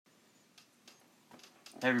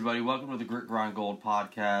Hey everybody, welcome to the Grit Grind Gold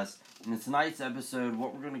podcast. In tonight's episode,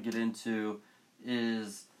 what we're going to get into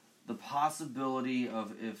is the possibility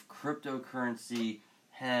of if cryptocurrency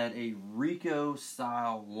had a RICO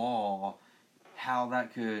style law, how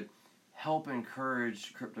that could help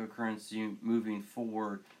encourage cryptocurrency moving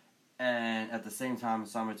forward and at the same time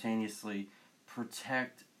simultaneously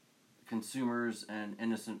protect consumers and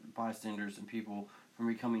innocent bystanders and people from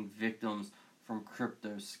becoming victims from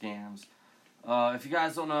crypto scams. If you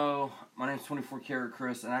guys don't know, my name's 24 Karat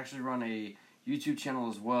Chris, and I actually run a YouTube channel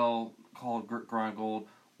as well called Grit Grind Gold,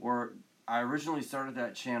 where I originally started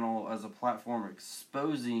that channel as a platform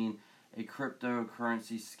exposing a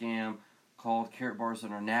cryptocurrency scam called Carrot Bars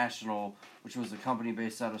International, which was a company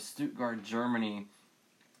based out of Stuttgart, Germany,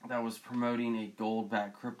 that was promoting a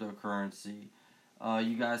gold-backed cryptocurrency.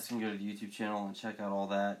 You guys can go to the YouTube channel and check out all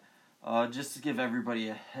that. Just to give everybody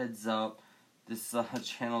a heads up, this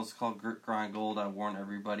channel is called Grit Grind Gold. I warn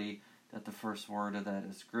everybody that the first word of that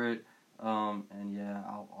is grit. And yeah,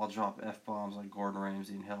 I'll drop F-bombs like Gordon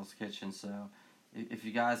Ramsay in Hell's Kitchen. So if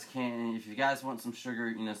you guys want some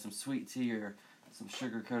sugar, some sweet tea or some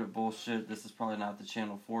sugar-coated bullshit, this is probably not the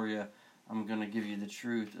channel for you. I'm going to give you the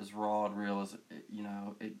truth as raw and real as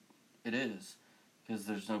it is. Because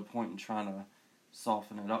there's no point in trying to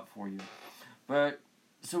soften it up for you. But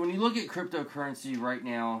so when you look at cryptocurrency right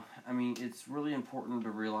now, it's really important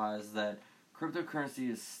to realize that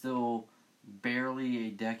cryptocurrency is still barely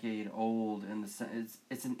a decade old, and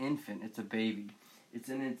it's an infant, it's a baby, it's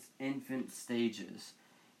in its infant stages,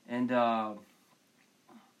 and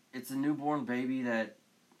it's a newborn baby that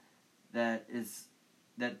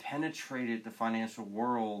penetrated the financial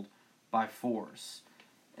world by force.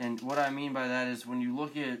 And what I mean by that is when you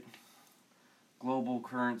look at global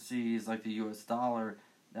currencies like the US dollar,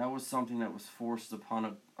 that was something that was forced upon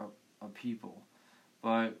a people.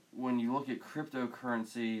 But when you look at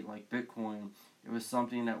cryptocurrency like Bitcoin, it was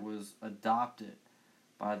something that was adopted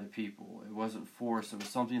by the people. It wasn't forced. It was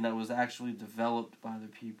something that was actually developed by the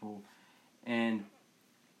people. And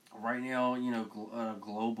right now, at a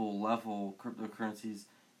global level, cryptocurrencies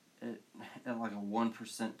at like a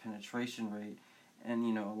 1% penetration rate.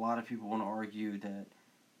 And, a lot of people want to argue that,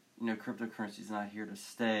 cryptocurrency is not here to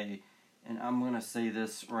stay. And I'm going to say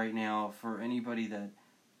this right now, for anybody that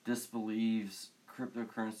disbelieves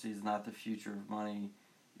cryptocurrency is not the future of money,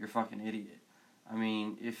 you're a fucking idiot.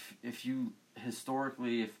 If you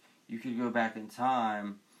could go back in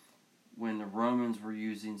time when the Romans were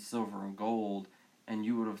using silver and gold, and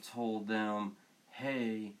you would have told them,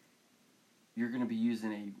 hey, you're going to be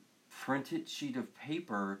using a printed sheet of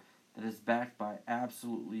paper that is backed by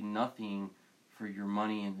absolutely nothing for your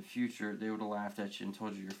money in the future, they would have laughed at you and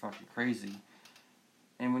told you you're fucking crazy.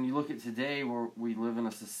 And when you look at today, where we live in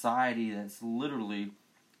a society that's literally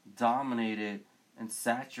dominated and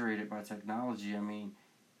saturated by technology,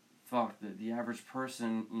 the average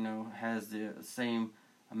person, has the same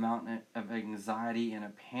amount of anxiety and a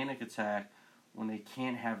panic attack when they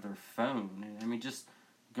can't have their phone. And just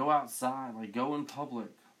go outside, go in public.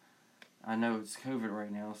 I know it's COVID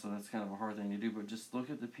right now, so that's kind of a hard thing to do, but just look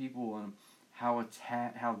at the people and how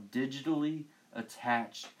digitally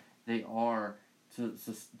attached they are to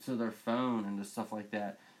their phone and to stuff like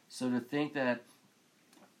that. So to think that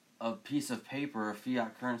a piece of paper, a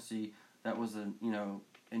fiat currency that was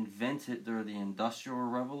invented during the Industrial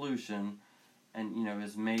Revolution and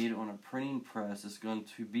is made on a printing press is going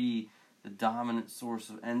to be the dominant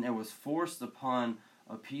source of, and it was forced upon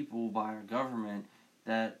a people by a government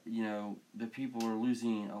that the people are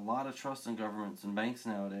losing a lot of trust in governments and banks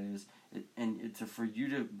nowadays, for you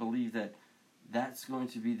to believe that that's going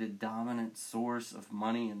to be the dominant source of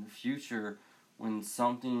money in the future when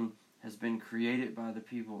something has been created by the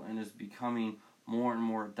people and is becoming more and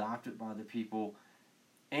more adopted by the people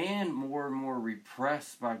and more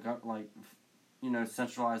repressed by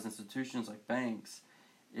centralized institutions like banks.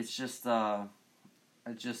 It's just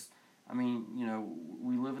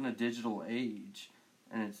we live in a digital age,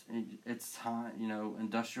 and it's time.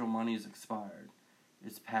 Industrial money is expired.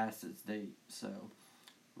 It's past its date. So,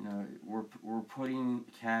 we're putting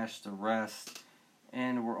cash to rest,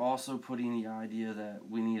 and we're also putting the idea that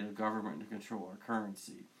we need a government to control our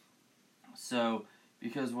currency. So,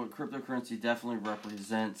 because what cryptocurrency definitely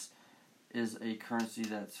represents is a currency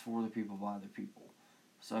that's for the people, by the people.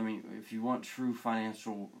 So, if you want true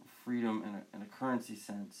financial freedom in a currency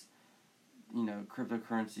sense,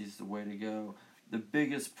 cryptocurrency is the way to go. The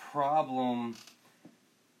biggest problem,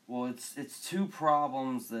 it's two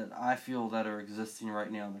problems that I feel that are existing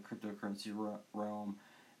right now in the cryptocurrency realm.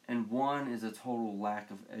 And one is a total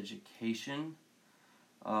lack of education.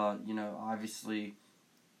 Obviously,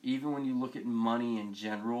 even when you look at money in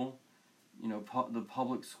general, you know, the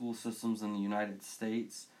public school systems in the United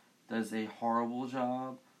States does a horrible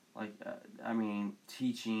job,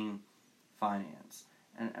 teaching finance.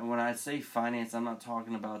 And when I say finance, I'm not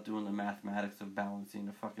talking about doing the mathematics of balancing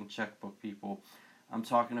a fucking checkbook, people. I'm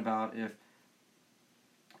talking about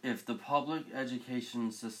if the public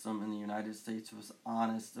education system in the United States was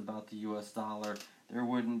honest about the U.S. dollar, there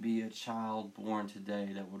wouldn't be a child born today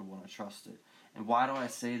that would want to trust it. And why do I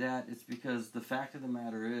say that? It's because the fact of the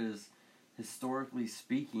matter is, historically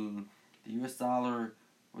speaking, the U.S. dollar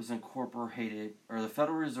was incorporated, or the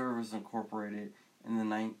Federal Reserve was incorporated in the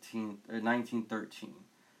 1913.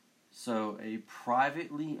 So a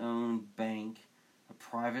privately owned bank, a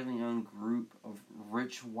privately owned group of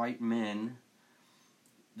rich white men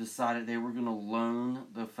decided they were going to loan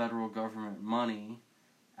the federal government money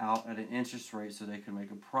out at an interest rate so they could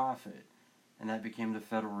make a profit. And that became the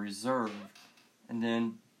Federal Reserve. And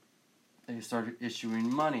then they started issuing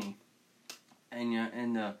money. And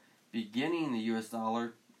in the beginning, the U.S.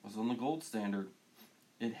 dollar was on the gold standard.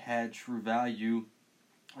 It had true value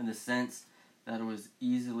in the sense that it was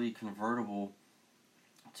easily convertible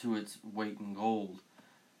to its weight in gold.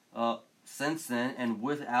 Since then, and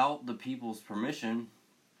without the people's permission,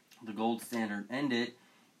 the gold standard ended,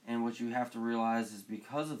 and what you have to realize is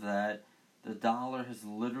because of that, the dollar has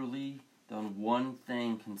literally done one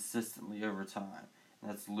thing consistently over time,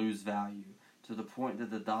 and that's lose value, to the point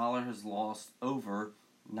that the dollar has lost over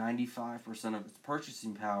 95% of its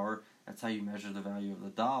purchasing power. That's how you measure the value of the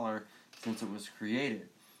dollar since it was created.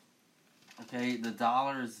 Okay, the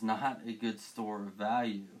dollar is not a good store of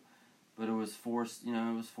value, but it was forced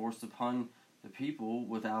forced upon the people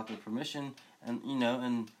without their permission, and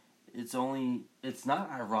it's not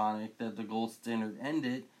ironic that the gold standard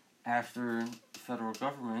ended after federal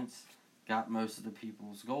governments got most of the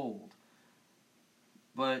people's gold.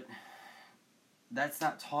 But that's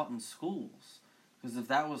not taught in schools. Because if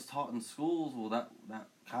that was taught in schools, well, that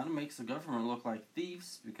kind of makes the government look like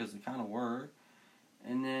thieves, because they kind of were.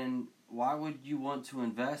 And then why would you want to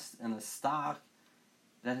invest in a stock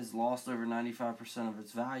that has lost over 95% of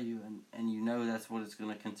its value, and you know that's what it's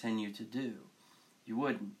going to continue to do? You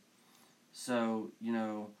wouldn't. So,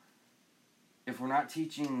 if we're not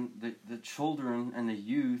teaching the children and the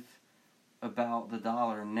youth about the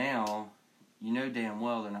dollar now, you know damn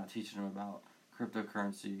well they're not teaching them about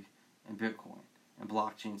cryptocurrency and Bitcoin and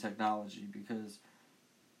blockchain technology, because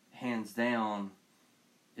hands down,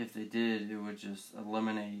 if they did, it would just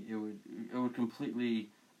eliminate, it would completely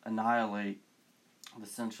annihilate the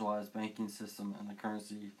centralized banking system and the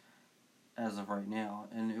currency as of right now,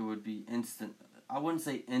 and it would be instant. I wouldn't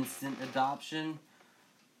say instant adoption,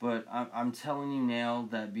 but I'm telling you now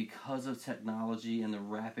that because of technology and the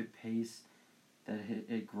rapid pace that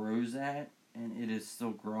it grows at, and it is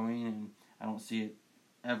still growing, and I don't see it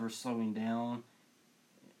ever slowing down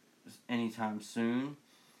anytime soon,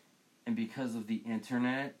 and because of the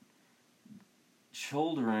internet,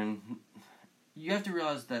 you have to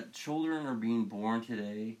realize that children are being born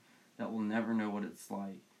today that will never know what it's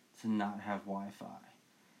like to not have Wi-Fi.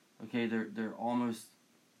 Okay, they're almost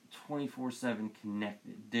 24/7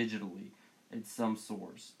 connected digitally at some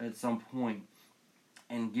source, at some point,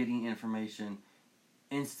 and getting information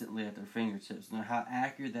instantly at their fingertips. Now, how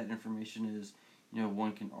accurate that information is,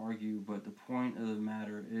 one can argue, but the point of the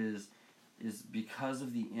matter is because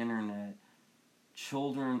of the internet,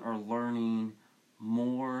 children are learning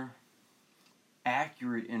more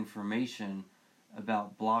accurate information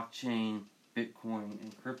about blockchain, Bitcoin,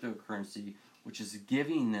 and cryptocurrency, which is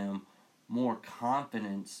giving them more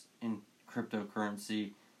confidence in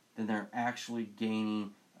cryptocurrency than they're actually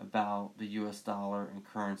gaining about the U.S. dollar and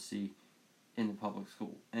currency in the public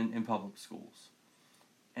schools.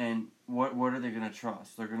 And what are they going to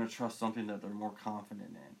trust? They're going to trust something that they're more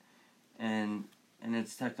confident in, and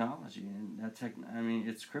it's technology, and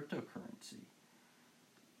it's cryptocurrency.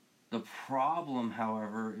 The problem,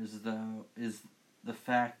 however, is the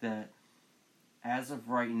fact that as of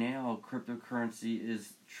right now, cryptocurrency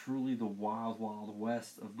is truly the wild, wild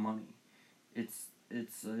west of money. It's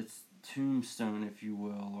tombstone, if you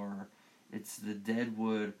will, or it's the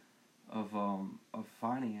deadwood of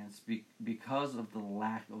finance because of the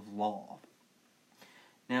lack of law.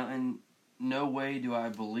 Now, in no way do I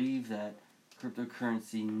believe that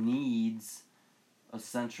cryptocurrency needs a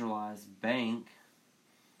centralized bank.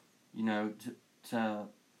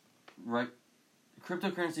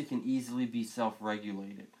 Cryptocurrency can easily be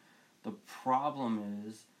self-regulated. The problem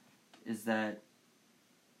is that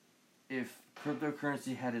if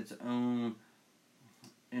cryptocurrency had its own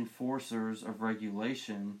enforcers of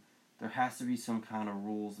regulation, there has to be some kind of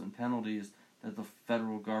rules and penalties that the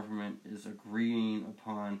federal government is agreeing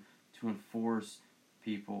upon to enforce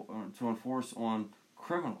on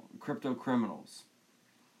crypto criminals.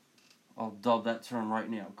 I'll dub that term right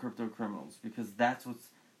now, crypto criminals, because that's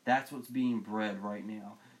what's being bred right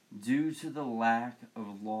now. Due to the lack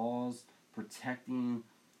of laws protecting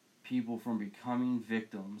people from becoming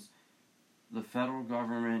victims, the federal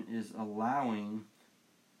government is allowing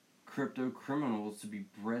crypto criminals to be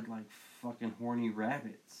bred like fucking horny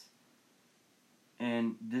rabbits.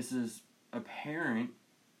 And this is apparent.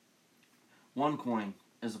 OneCoin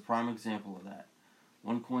is a prime example of that.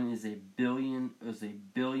 OneCoin is a $1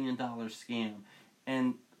 billion scam.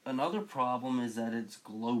 And another problem is that it's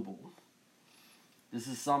global. This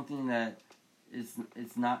is something that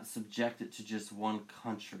it's not subjected to just one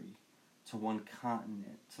country, to one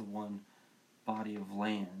continent, to one body of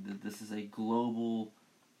land. That this is a global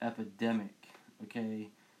epidemic, okay?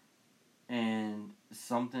 And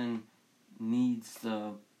something needs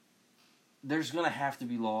to... There's going to have to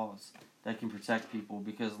be laws that can protect people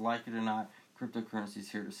because, like it or not, cryptocurrency is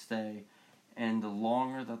here to stay. And the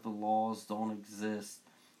longer that the laws don't exist,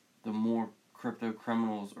 the more crypto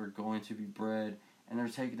criminals are going to be bred, and they're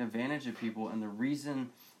taking advantage of people. And the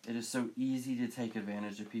reason it is so easy to take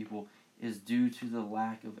advantage of people is due to the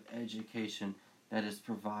lack of education that is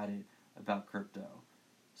provided about crypto.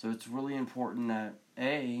 So it's really important that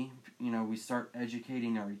A, we start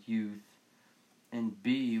educating our youth, and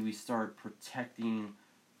B, we start protecting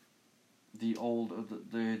the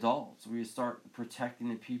adults. We start protecting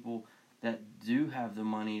the people that do have the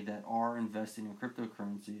money that are investing in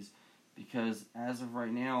cryptocurrencies, because as of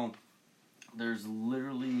right now, there's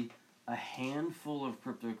literally a handful of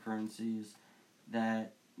cryptocurrencies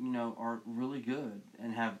that are really good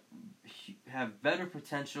and have better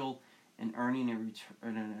potential in earning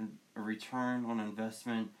a return on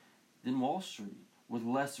investment than Wall Street with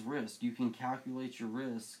less risk. You can calculate your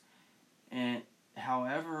risk, and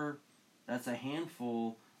however, that's a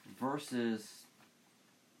handful versus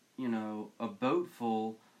a boat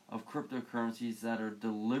full of cryptocurrencies that are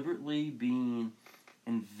deliberately being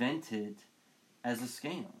invented as a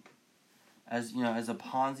scam, as a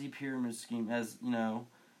Ponzi pyramid scheme.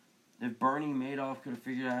 If Bernie Madoff could have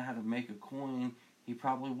figured out how to make a coin, he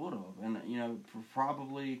probably would have, and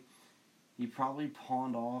he probably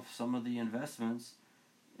pawned off some of the investments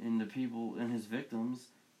in the people in his victims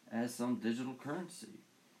as some digital currency.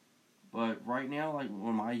 But right now, like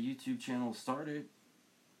when my YouTube channel started,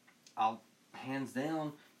 I'll hands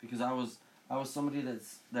down, because I was somebody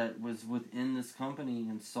that was within this company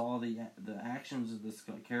and saw the actions of this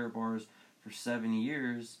Karatbars for 7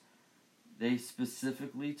 years. They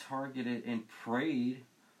specifically targeted and preyed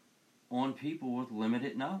on people with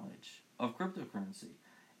limited knowledge of cryptocurrency.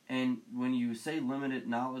 And when you say limited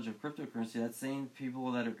knowledge of cryptocurrency, that's saying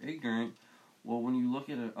people that are ignorant. Well, when you look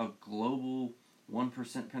at a global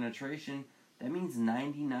 1% penetration, that means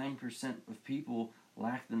 99% of people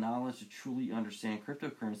lack the knowledge to truly understand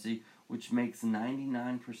cryptocurrency, which makes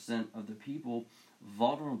 99% of the people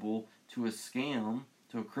vulnerable to a scam,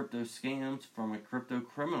 to a crypto scam from a crypto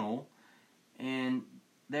criminal, and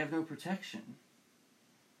they have no protection.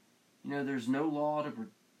 There's no law to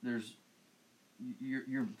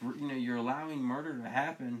you're allowing murder to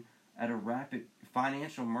happen at a rapid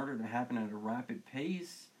financial murder to happen at a rapid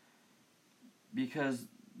pace because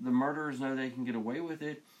the murderers know they can get away with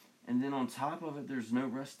it, and then on top of it, there's no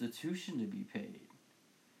restitution to be paid.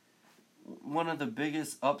 One of the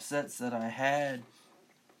biggest upsets that I had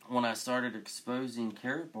when I started exposing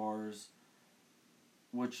Karatbars,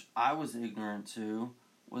 which I was ignorant to,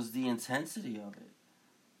 was the intensity of it.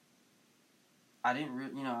 I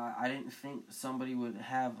didn't think somebody would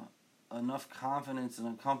have enough confidence in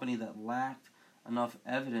a company that lacked enough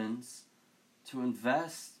evidence to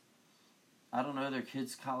invest, their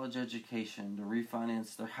kids' college education, to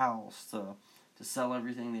refinance their house, to sell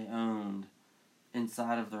everything they owned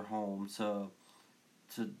inside of their home, to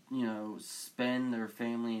spend their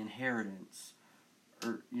family inheritance.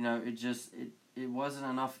 Or, it wasn't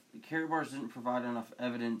enough. Karatbars didn't provide enough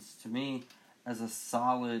evidence to me as a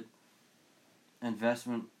solid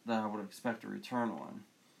investment that I would expect a return on.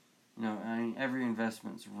 Every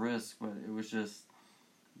investment's risk, but it was just,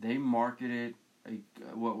 they marketed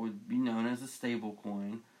what would be known as a stable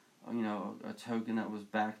coin, a token that was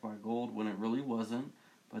backed by gold when it really wasn't,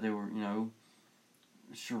 but they were,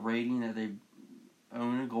 charading that they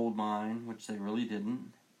own a gold mine, which they really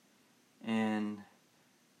didn't, and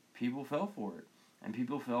people fell for it. And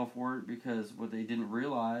people fell for it because what they didn't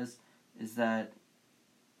realize is that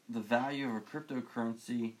the value of a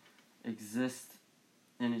cryptocurrency exists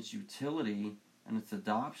in its utility and its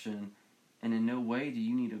adoption And in no way do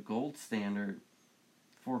you need a gold standard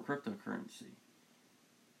for cryptocurrency.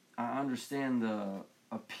 I understand the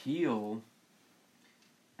appeal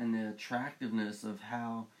and the attractiveness of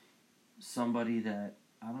how somebody that,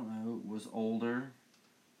 I don't know, was older,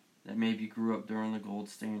 that maybe grew up during the gold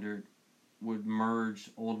standard, would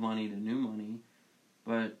merge old money to new money,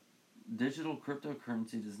 but digital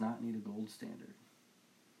cryptocurrency does not need a gold standard.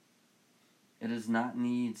 It does not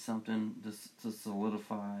need something to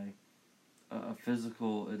solidify a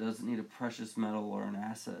physical, it doesn't need a precious metal or an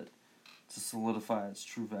asset to solidify its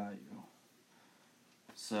true value.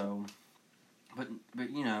 So, but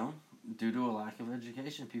you know, due to a lack of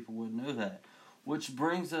education, people wouldn't know that. Which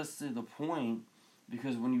brings us to the point,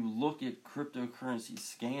 because when you look at cryptocurrency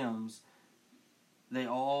scams, they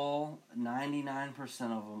all, 99%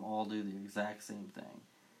 of them all do the exact same thing.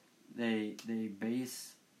 They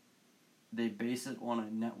base it on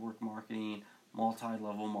a network marketing,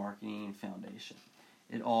 multi-level marketing foundation.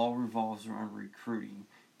 It all revolves around recruiting.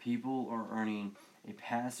 People are earning a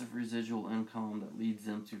passive residual income that leads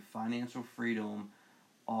them to financial freedom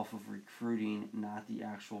off of recruiting, not the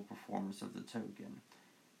actual performance of the token.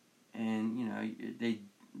 And, you know, they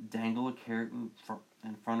dangle a carrot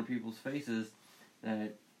in front of people's faces,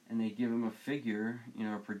 and they give them a figure, you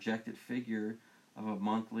know, a projected figure of a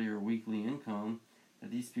monthly or weekly income that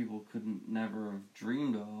these people couldn't never have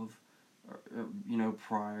dreamed of, or, you know,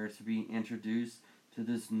 prior to being introduced to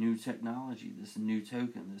this new technology, this new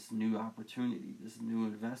token, this new opportunity, this new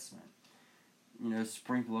investment. You know,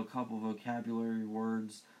 sprinkle a couple vocabulary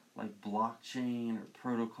words like blockchain or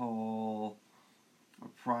protocol or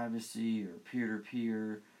privacy or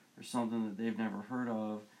peer-to-peer or something that they've never heard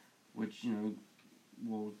of, which, you know,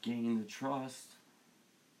 will gain the trust,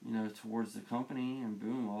 you know, towards the company, and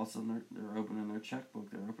boom, all of a sudden they're opening their checkbook,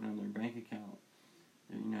 they're opening their bank account,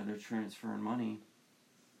 they're transferring money,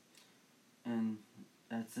 and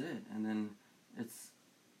that's it. And then it's,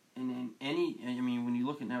 in any, I mean, when you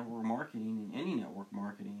look at network marketing, in any network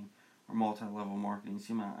marketing or multi-level marketing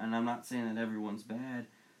scheme, and I'm not saying that everyone's bad,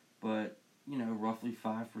 but, you know, roughly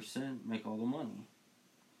 5% make all the money.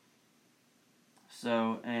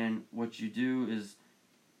 So, and what you do is,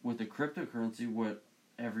 with the cryptocurrency, what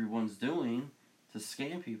everyone's doing to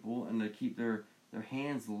scam people and to keep their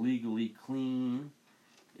hands legally clean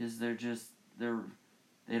is they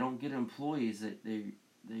don't get employees, they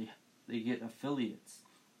get affiliates.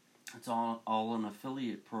 It's all an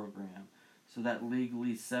affiliate program. So that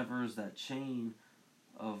legally severs that chain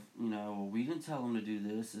of, you know, well, we didn't tell them to do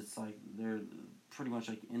this. It's like they're pretty much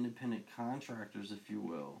like independent contractors, if you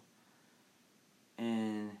will.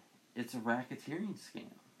 And it's a racketeering scam.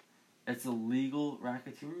 It's a legal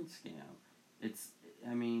racketeering scam.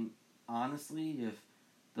 I mean, honestly, if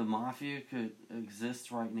the mafia could exist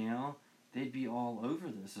right now, they'd be all over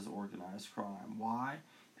this as organized crime. Why?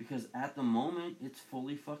 Because at the moment, it's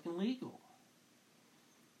fully fucking legal.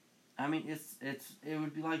 I mean, it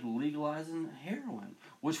would be like legalizing heroin,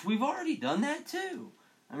 which we've already done that too.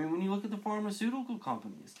 I mean, when you look at the pharmaceutical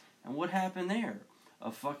companies, and what happened there?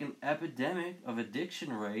 A fucking epidemic of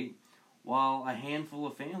addiction rate, while a handful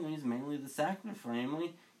of families, mainly the Sackler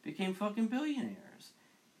family, became fucking billionaires.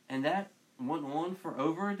 And that went on for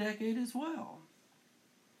over a decade as well.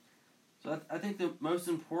 So I think the most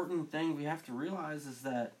important thing we have to realize is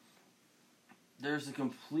that there's a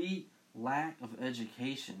complete lack of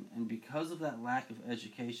education. And because of that lack of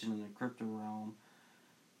education in the crypto realm,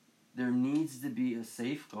 there needs to be a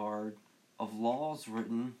safeguard of laws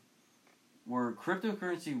written where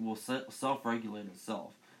cryptocurrency will self-regulate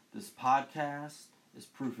itself. This podcast is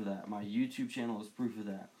proof of that. My YouTube channel is proof of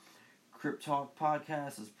that. Crypt Talk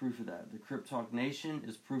podcast is proof of that. The Crypt Talk Nation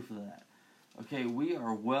is proof of that. Okay,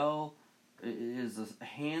 it is a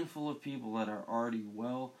handful of people that are already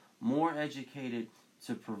more educated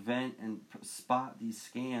to prevent and spot these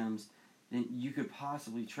scams than you could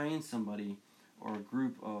possibly train somebody or a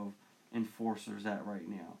group of enforcers at right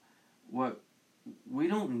now. We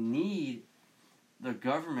don't need the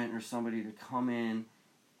government or somebody to come in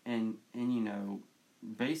and you know,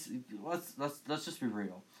 basically, let's just be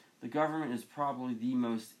real. The government is probably the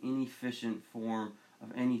most inefficient form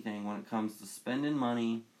of anything when it comes to spending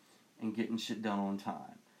money and getting shit done on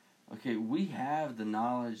time. Okay, we have the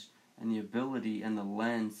knowledge and the ability and the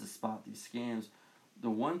lens to spot these scams. The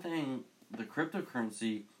one thing the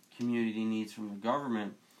cryptocurrency community needs from the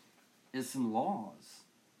government is some laws.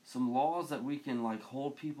 Some laws that we can like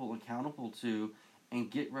hold people accountable to and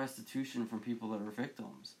get restitution from people that are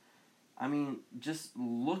victims. I mean, just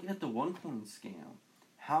look at the OneCoin scam.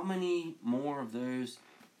 How many more of those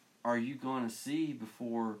are you going to see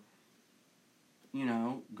before, you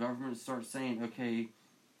know, government starts saying, okay,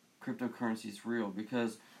 cryptocurrency is real.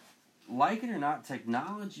 Because, like it or not,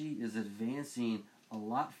 technology is advancing a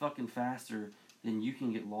lot fucking faster than you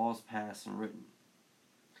can get laws passed and written.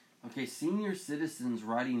 Okay, senior citizens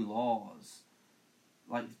writing laws.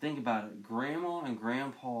 Like, think about it. Grandma and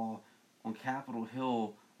grandpa on Capitol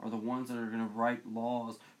Hill are the ones that are going to write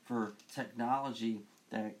laws for technology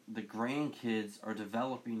that the grandkids are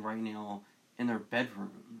developing right now in their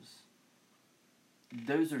bedrooms.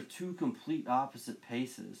 Those are two complete opposite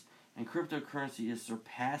paces. And cryptocurrency is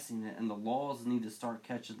surpassing it, and the laws need to start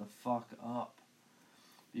catching the fuck up.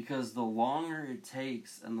 Because the longer it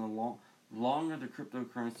takes and the longer the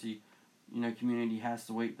cryptocurrency, community has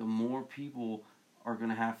to wait, the more people are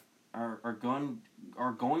going to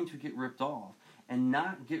get ripped off, and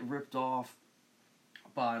not get ripped off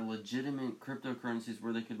by legitimate cryptocurrencies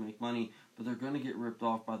where they could make money, but they're going to get ripped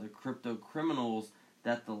off by the crypto criminals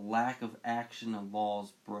that the lack of action and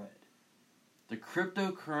laws bred. The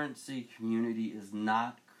cryptocurrency community is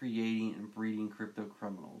not creating and breeding crypto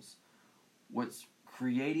criminals. What's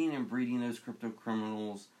creating and breeding those crypto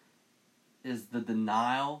criminals is the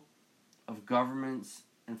denial of governments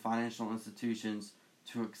and financial institutions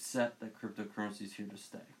to accept that cryptocurrency is here to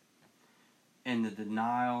stay. And the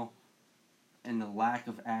denial and the lack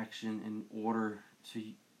of action in order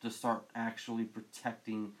to start actually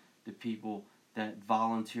protecting the people that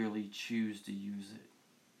voluntarily choose to use it,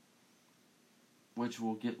 which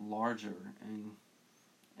will get larger. And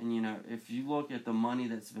if you look at the money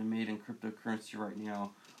that's been made in cryptocurrency right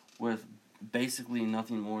now, with basically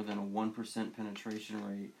nothing more than a 1% penetration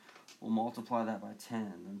rate, we'll multiply that by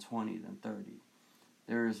 10, then 20, then 30.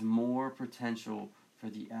 There is more potential for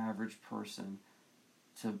the average person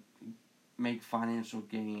to make financial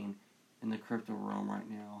gain in the crypto realm right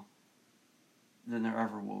now than there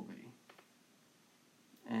ever will be.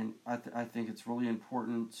 And I think it's really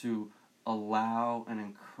important to allow and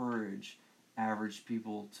encourage average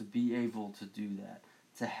people to be able to do that,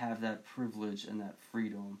 to have that privilege and that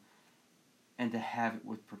freedom, and to have it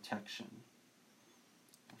with protection.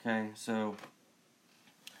 Okay, so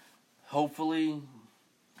hopefully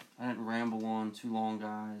I didn't ramble on too long,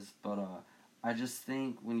 guys, but I just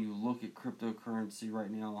think when you look at cryptocurrency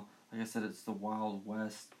right now, like I said, it's the Wild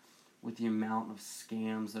West with the amount of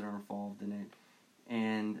scams that are involved in it.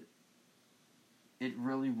 And it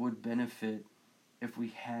really would benefit if we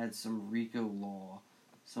had some RICO law,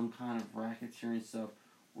 some kind of racketeering stuff,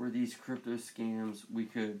 where these crypto scams,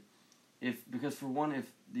 because for one,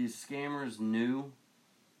 if these scammers knew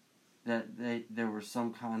that there was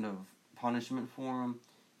some kind of punishment for them,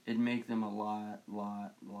 it'd make them a lot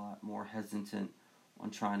more hesitant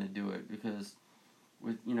on trying to do it. Because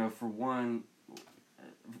for one,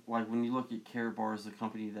 like when you look at Care Bars, the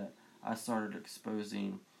company that I started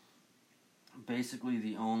exposing,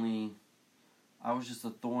 basically I was just a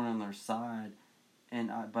thorn on their side,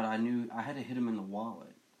 but I knew I had to hit them in the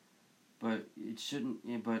wallet. But it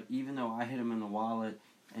shouldn't. But even though I hit them in the wallet,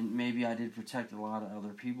 and maybe I did protect a lot of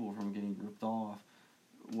other people from getting ripped off,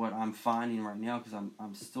 what I'm finding right now, because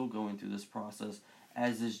I'm still going through this process,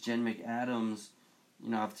 as is Jen McAdams.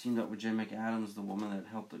 I've teamed up with Jen McAdams, the woman that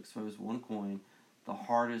helped expose OneCoin. The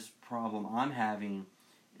hardest problem I'm having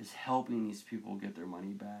is helping these people get their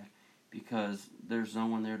money back, because there's no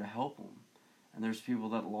one there to help them. And there's people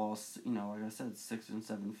that lost, like I said, 6 and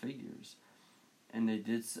 7 figures. And they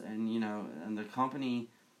did, and the company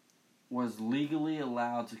was legally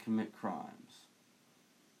allowed to commit crimes.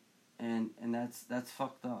 And that's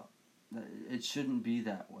fucked up. It shouldn't be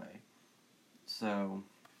that way. So,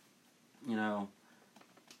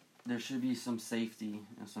 there should be some safety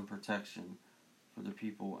and some protection for the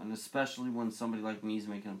people. And especially when somebody like me is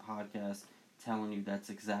making a podcast telling you that's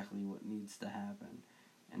exactly what needs to happen.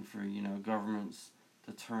 And for, governments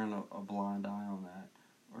to turn a blind eye on that,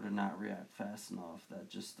 or to not react fast enough.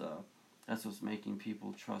 That's what's making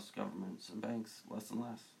people trust governments and banks less and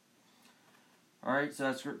less. Alright, so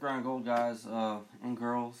that's Grit Grind Gold, guys and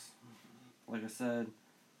girls. Like I said,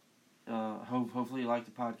 hopefully you like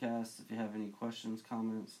the podcast. If you have any questions,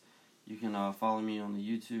 comments, you can follow me on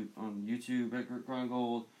YouTube at Grit Grind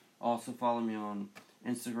Gold. Also follow me on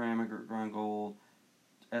Instagram at Grit Grind Gold.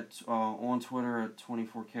 On Twitter at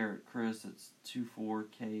 24Karat Chris. It's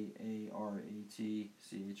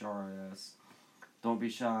 24KARATCHRIS. Don't be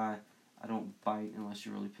shy. I don't bite unless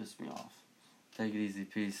you really piss me off. Take it easy.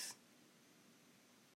 Peace.